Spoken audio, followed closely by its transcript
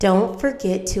Don't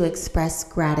forget to express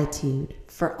gratitude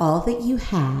for all that you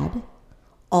had,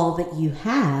 all that you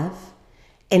have,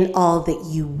 and all that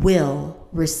you will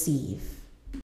receive.